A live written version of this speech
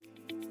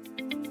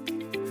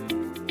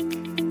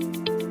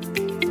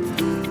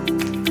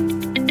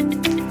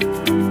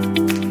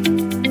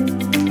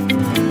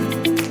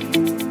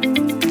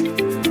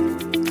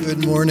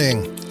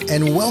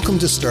and welcome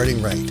to Starting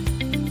Right.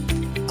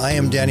 I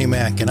am Danny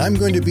Mack, and I'm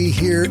going to be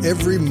here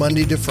every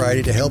Monday to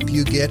Friday to help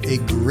you get a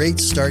great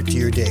start to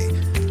your day.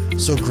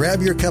 So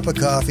grab your cup of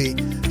coffee,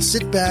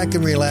 sit back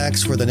and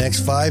relax for the next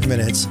 5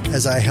 minutes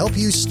as I help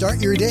you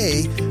start your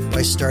day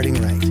by starting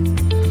right.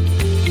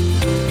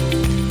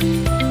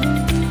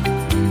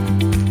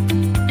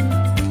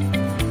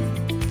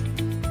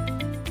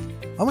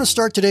 I'm going to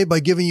start today by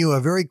giving you a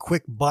very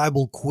quick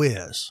Bible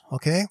quiz,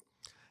 okay?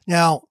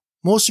 Now,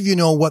 most of you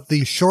know what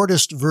the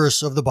shortest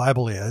verse of the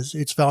Bible is.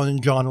 It's found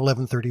in John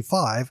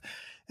 11:35,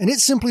 and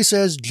it simply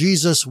says,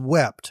 Jesus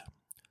wept.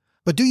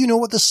 But do you know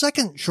what the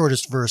second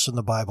shortest verse in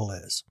the Bible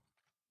is?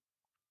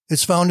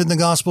 It's found in the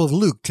Gospel of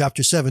Luke,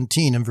 chapter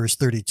 17 and verse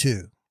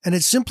 32. And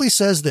it simply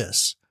says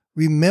this,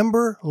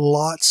 remember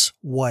Lot's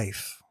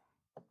wife.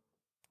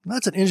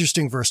 That's an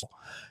interesting verse.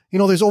 You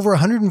know, there's over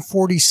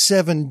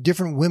 147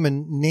 different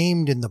women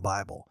named in the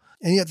Bible,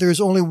 and yet there's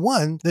only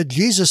one that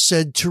Jesus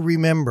said to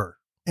remember.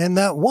 And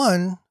that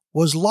one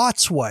was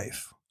Lot's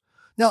wife.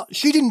 Now,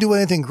 she didn't do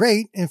anything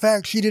great. In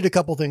fact, she did a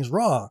couple things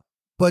wrong.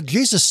 But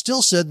Jesus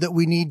still said that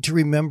we need to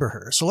remember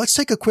her. So let's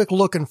take a quick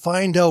look and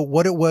find out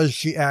what it was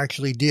she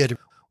actually did.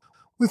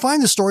 We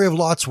find the story of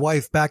Lot's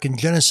wife back in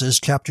Genesis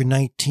chapter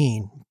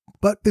 19.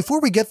 But before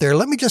we get there,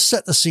 let me just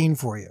set the scene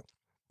for you.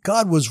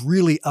 God was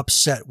really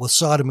upset with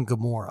Sodom and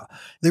Gomorrah.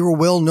 They were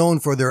well known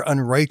for their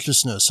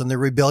unrighteousness and their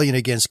rebellion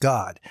against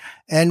God.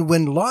 And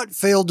when Lot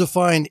failed to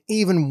find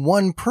even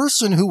one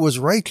person who was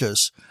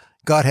righteous,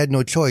 God had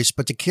no choice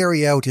but to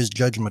carry out his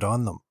judgment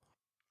on them.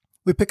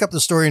 We pick up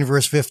the story in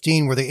verse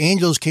 15 where the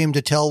angels came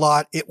to tell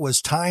Lot it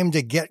was time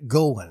to get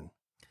going.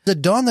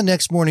 At dawn the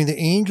next morning, the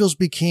angels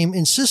became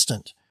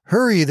insistent.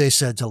 Hurry, they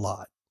said to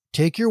Lot.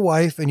 Take your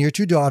wife and your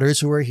 2 daughters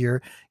who are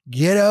here.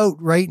 Get out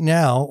right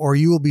now, or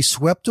you will be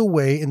swept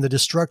away in the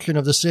destruction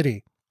of the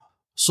city.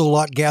 So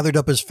Lot gathered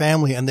up his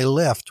family, and they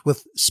left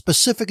with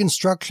specific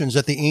instructions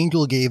that the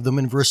angel gave them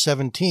in verse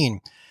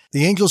 17.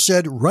 The angel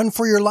said, run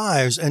for your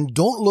lives, and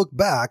don't look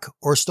back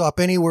or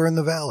stop anywhere in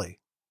the valley.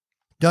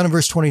 Down in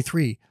verse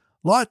 23,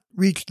 Lot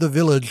reached the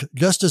village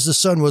just as the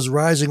sun was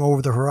rising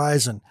over the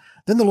horizon.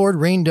 Then the Lord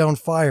rained down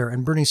fire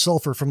and burning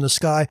sulfur from the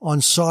sky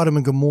on Sodom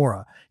and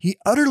Gomorrah. He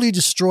utterly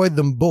destroyed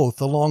them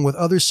both, along with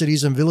other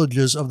cities and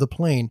villages of the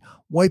plain,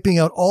 wiping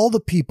out all the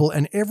people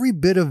and every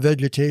bit of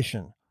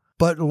vegetation.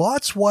 But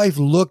Lot's wife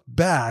looked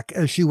back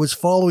as she was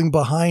following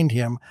behind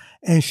him,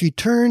 and she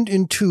turned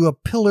into a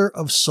pillar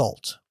of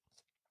salt.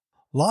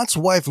 Lot's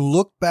wife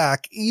looked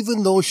back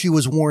even though she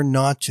was warned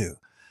not to,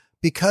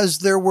 because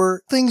there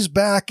were things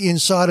back in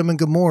Sodom and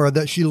Gomorrah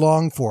that she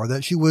longed for,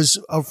 that she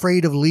was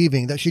afraid of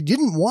leaving, that she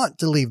didn't want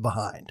to leave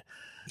behind.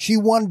 She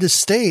wanted to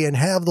stay and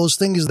have those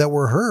things that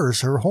were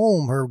hers, her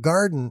home, her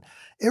garden,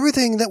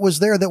 everything that was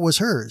there that was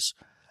hers.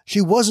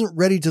 She wasn't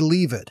ready to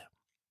leave it.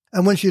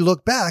 And when she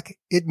looked back,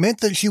 it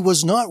meant that she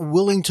was not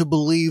willing to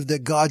believe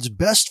that God's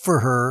best for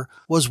her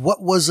was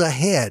what was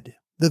ahead.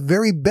 The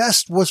very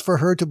best was for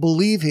her to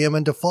believe him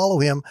and to follow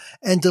him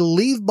and to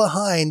leave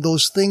behind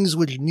those things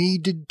which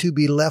needed to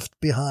be left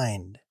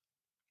behind.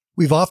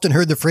 We've often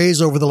heard the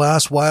phrase over the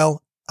last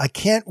while, I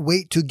can't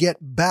wait to get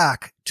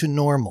back to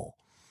normal.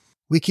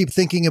 We keep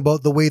thinking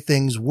about the way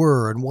things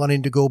were and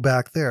wanting to go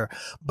back there.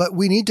 But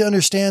we need to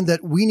understand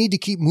that we need to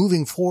keep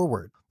moving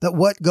forward, that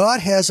what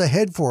God has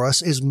ahead for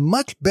us is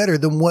much better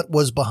than what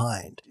was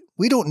behind.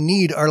 We don't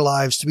need our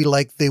lives to be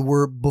like they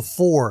were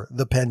before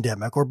the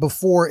pandemic or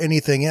before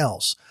anything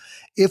else.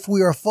 If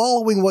we are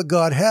following what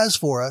God has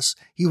for us,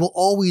 he will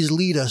always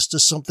lead us to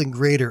something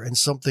greater and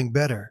something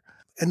better.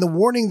 And the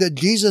warning that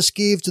Jesus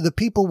gave to the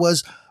people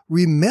was,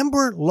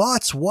 remember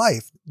Lot's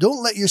wife.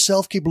 Don't let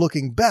yourself keep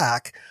looking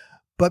back,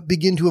 but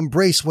begin to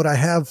embrace what I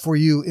have for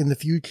you in the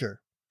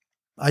future.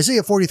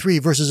 Isaiah 43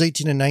 verses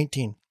 18 and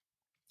 19.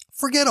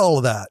 Forget all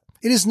of that.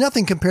 It is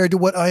nothing compared to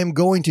what I am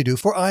going to do,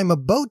 for I am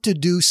about to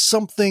do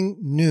something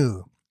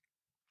new.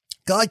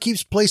 God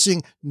keeps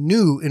placing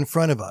new in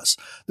front of us.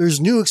 There's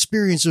new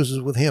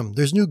experiences with him.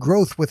 There's new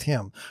growth with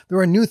him. There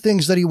are new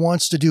things that he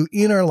wants to do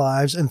in our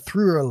lives and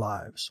through our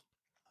lives.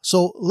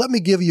 So let me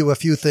give you a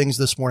few things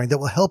this morning that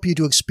will help you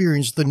to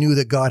experience the new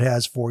that God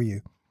has for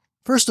you.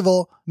 First of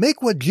all,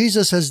 make what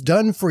Jesus has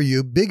done for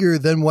you bigger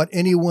than what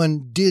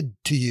anyone did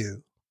to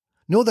you.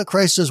 Know that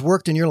Christ has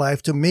worked in your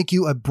life to make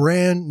you a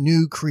brand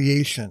new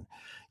creation.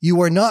 You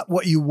are not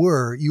what you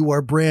were. You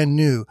are brand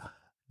new.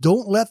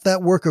 Don't let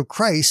that work of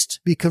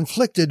Christ be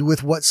conflicted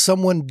with what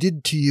someone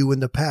did to you in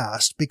the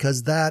past,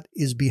 because that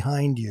is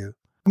behind you.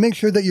 Make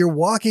sure that you're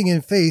walking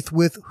in faith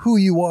with who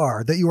you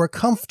are, that you are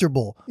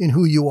comfortable in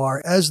who you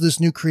are as this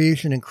new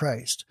creation in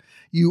Christ.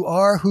 You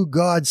are who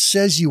God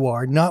says you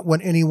are, not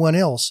what anyone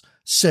else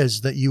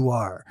says that you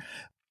are.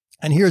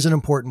 And here's an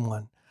important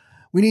one.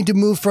 We need to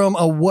move from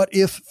a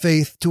what-if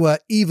faith to a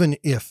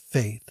even-if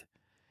faith.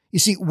 You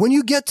see, when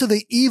you get to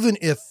the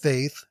even-if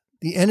faith,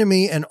 the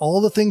enemy and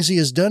all the things he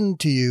has done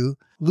to you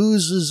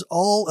loses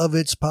all of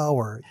its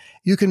power.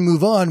 You can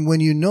move on when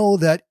you know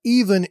that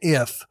even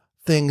if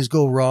things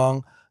go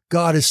wrong,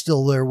 God is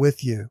still there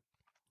with you.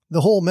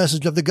 the whole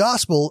message of the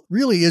gospel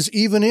really is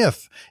even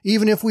if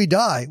we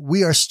die,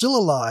 we are still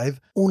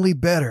alive, only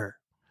better.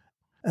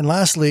 And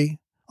lastly,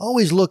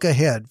 always look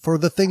ahead for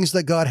the things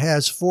that God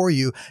has for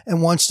you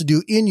and wants to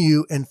do in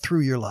you and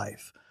through your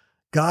life.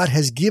 God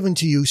has given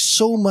to you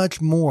so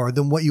much more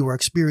than what you are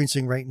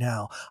experiencing right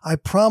now. I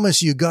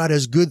promise you, God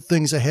has good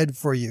things ahead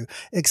for you,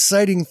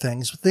 exciting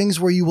things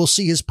where you will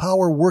see His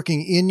power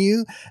working in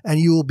you and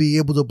you will be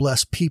able to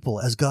bless people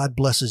as God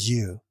blesses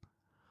you.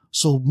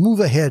 So move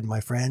ahead,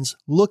 my friends.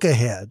 Look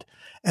ahead.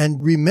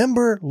 And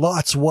remember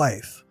Lot's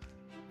wife.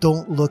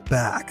 Don't look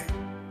back.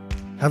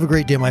 Have a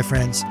great day, my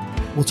friends.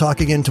 We'll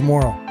talk again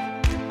tomorrow.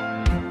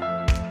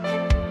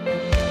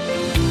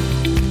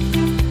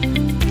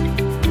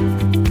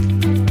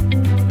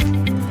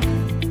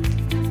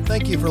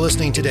 Thank you for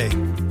listening today.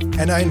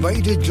 And I invite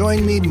you to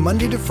join me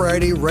Monday to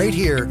Friday right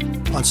here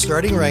on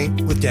Starting Right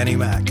with Danny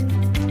Mack.